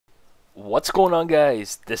What's going on,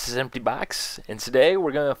 guys? This is Empty Box, and today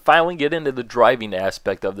we're going to finally get into the driving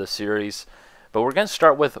aspect of this series, but we're going to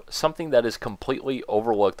start with something that is completely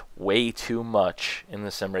overlooked way too much in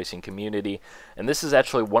the sim racing community, and this is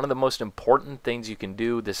actually one of the most important things you can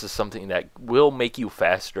do. This is something that will make you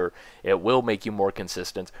faster, it will make you more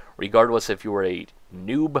consistent, regardless if you are a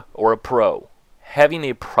noob or a pro. Having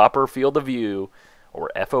a proper field of view,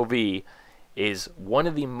 or FOV, is one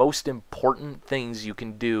of the most important things you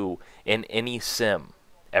can do in any sim.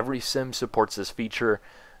 Every sim supports this feature,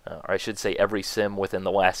 or I should say every sim within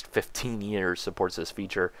the last 15 years supports this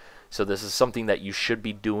feature. So this is something that you should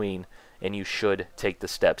be doing, and you should take the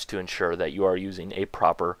steps to ensure that you are using a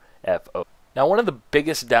proper FO. Now, one of the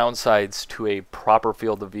biggest downsides to a proper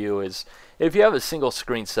field of view is if you have a single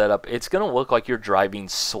screen setup, it's going to look like you're driving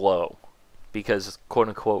slow because, quote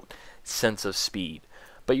unquote, sense of speed.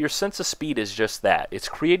 But your sense of speed is just that. It's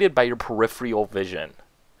created by your peripheral vision.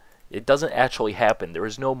 It doesn't actually happen. There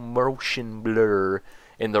is no motion blur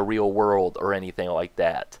in the real world or anything like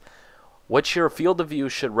that. What your field of view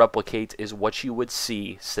should replicate is what you would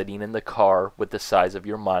see sitting in the car with the size of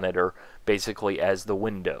your monitor basically as the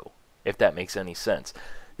window, if that makes any sense.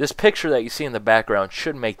 This picture that you see in the background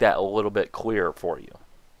should make that a little bit clearer for you.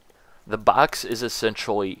 The box is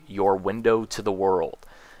essentially your window to the world.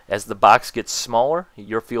 As the box gets smaller,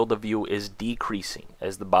 your field of view is decreasing.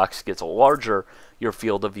 As the box gets larger, your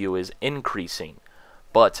field of view is increasing.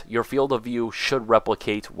 But your field of view should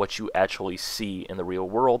replicate what you actually see in the real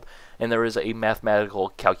world, and there is a mathematical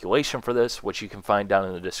calculation for this, which you can find down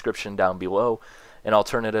in the description down below, and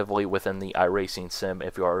alternatively within the iRacing sim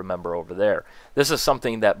if you are a member over there. This is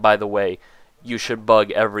something that, by the way, you should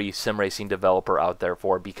bug every sim racing developer out there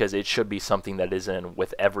for, because it should be something that is in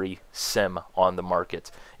with every sim on the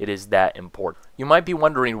market. It is that important. You might be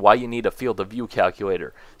wondering why you need a field of view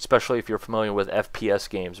calculator, especially if you're familiar with FPS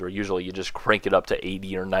games where usually you just crank it up to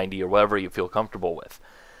 80 or 90 or whatever you feel comfortable with.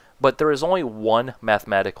 But there is only one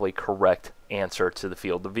mathematically correct answer to the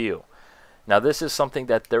field of view. Now, this is something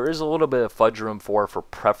that there is a little bit of fudge room for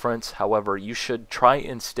preference. However, you should try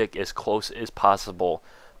and stick as close as possible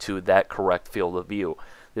to that correct field of view.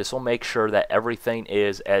 This will make sure that everything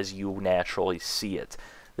is as you naturally see it.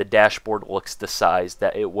 The dashboard looks the size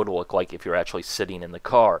that it would look like if you're actually sitting in the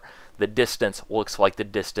car. The distance looks like the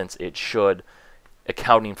distance it should,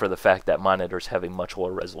 accounting for the fact that monitors have a much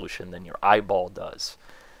lower resolution than your eyeball does.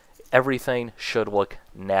 Everything should look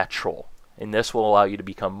natural, and this will allow you to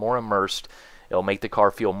become more immersed. It will make the car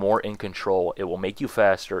feel more in control. It will make you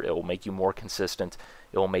faster. It will make you more consistent.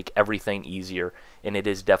 It will make everything easier, and it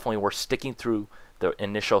is definitely worth sticking through the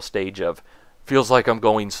initial stage of feels like I'm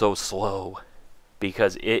going so slow,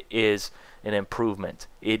 because it is an improvement.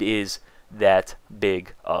 It is that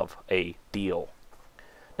big of a deal.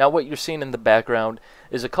 Now, what you're seeing in the background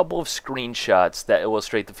is a couple of screenshots that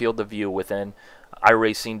illustrate the field of view within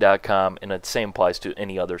iRacing.com, and the same applies to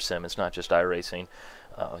any other sim. It's not just iRacing.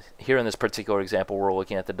 Here in this particular example, we're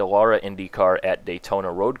looking at the Dallara IndyCar at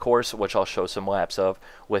Daytona Road Course, which I'll show some laps of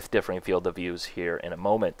with different field of views here in a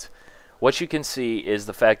moment. What you can see is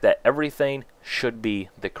the fact that everything should be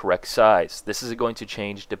the correct size. This is going to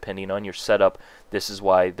change depending on your setup. This is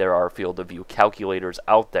why there are field of view calculators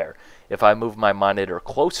out there. If I move my monitor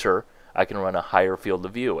closer, I can run a higher field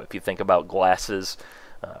of view. If you think about glasses,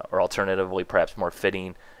 or alternatively perhaps more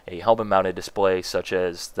fitting, a helmet-mounted display such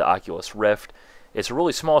as the Oculus Rift, it's a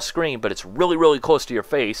really small screen, but it's really, really close to your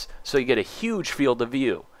face, so you get a huge field of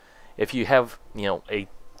view. If you have, a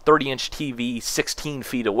 30-inch TV 16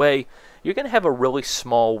 feet away, you're going to have a really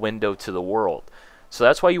small window to the world. So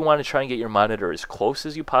that's why you want to try and get your monitor as close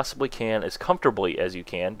as you possibly can, as comfortably as you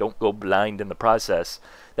can. Don't go blind in the process.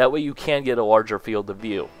 That way you can get a larger field of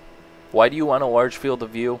view. Why do you want a large field of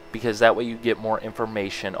view? Because that way you get more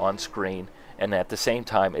information on screen, and at the same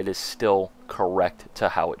time it is still correct to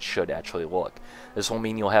how it should actually look. This will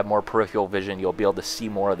mean you'll have more peripheral vision. You'll be able to see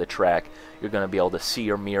more of the track. You're going to be able to see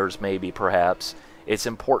your mirrors maybe, perhaps. It's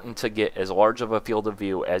important to get as large of a field of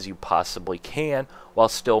view as you possibly can while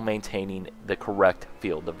still maintaining the correct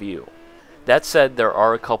field of view. That said, there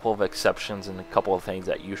are a couple of exceptions and a couple of things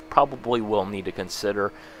that you probably will need to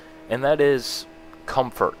consider, and that is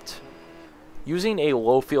comfort. Using a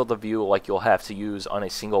low field of view like you'll have to use on a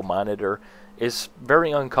single monitor is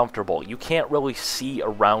very uncomfortable. You can't really see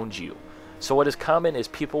around you. So what is common is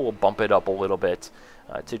people will bump it up a little bit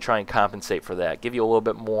to try and compensate for that. Give you a little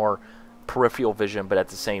bit more peripheral vision, but at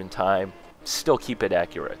the same time, still keep it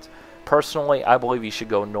accurate. Personally, I believe you should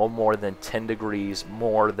go no more than 10 degrees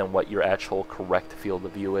more than what your actual correct field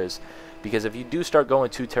of view is. Because if you do start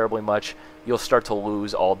going too terribly much, you'll start to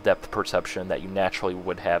lose all depth perception that you naturally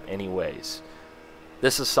would have anyways.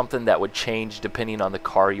 This is something that would change depending on the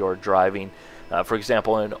car you're driving. For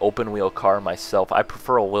example, in an open wheel car myself, I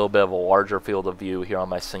prefer a little bit of a larger field of view here on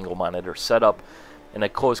my single monitor setup. In a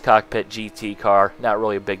closed cockpit GT car, not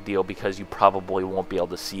really a big deal because you probably won't be able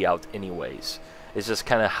to see out anyways. It's just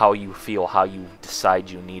kind of how you feel, how you decide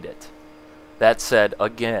you need it. That said,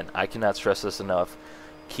 again, I cannot stress this enough,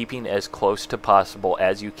 keeping as close to possible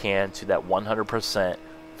as you can to that 100%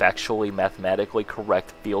 factually, mathematically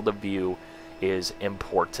correct field of view is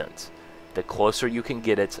important. The closer you can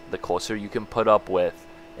get it, the closer you can put up with,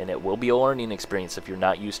 and it will be a learning experience if you're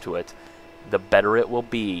not used to it, the better it will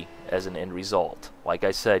be as an end result. Like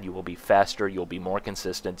I said, you will be faster, you'll be more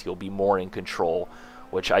consistent, you'll be more in control,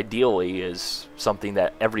 which ideally is something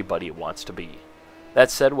that everybody wants to be. That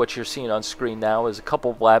said, what you're seeing on screen now is a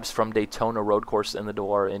couple of laps from Daytona road course in the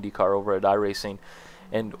Dallara IndyCar over at iRacing.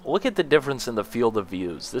 And look at the difference in the field of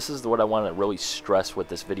views. This is what I want to really stress with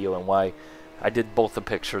this video and why I did both the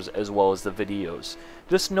pictures as well as the videos.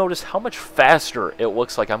 Just notice how much faster it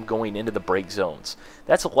looks like I'm going into the brake zones.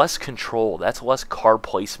 That's less control. That's less car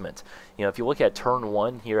placement. You know, if you look at turn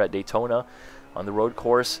 1 here at Daytona on the road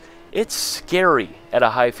course, it's scary at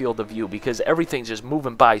a high field of view because everything's just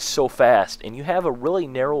moving by so fast and you have a really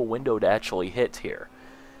narrow window to actually hit here.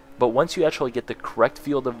 But once you actually get the correct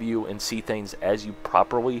field of view and see things as you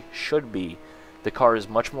properly should be, the car is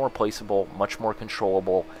much more placeable, much more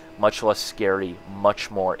controllable, much less scary, much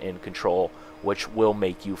more in control, which will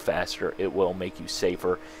make you faster. It will make you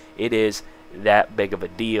safer. It is that big of a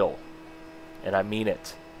deal. And I mean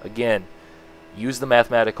it. Again, use the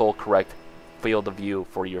mathematical correct field of view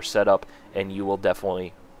for your setup and you will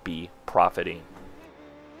definitely be profiting.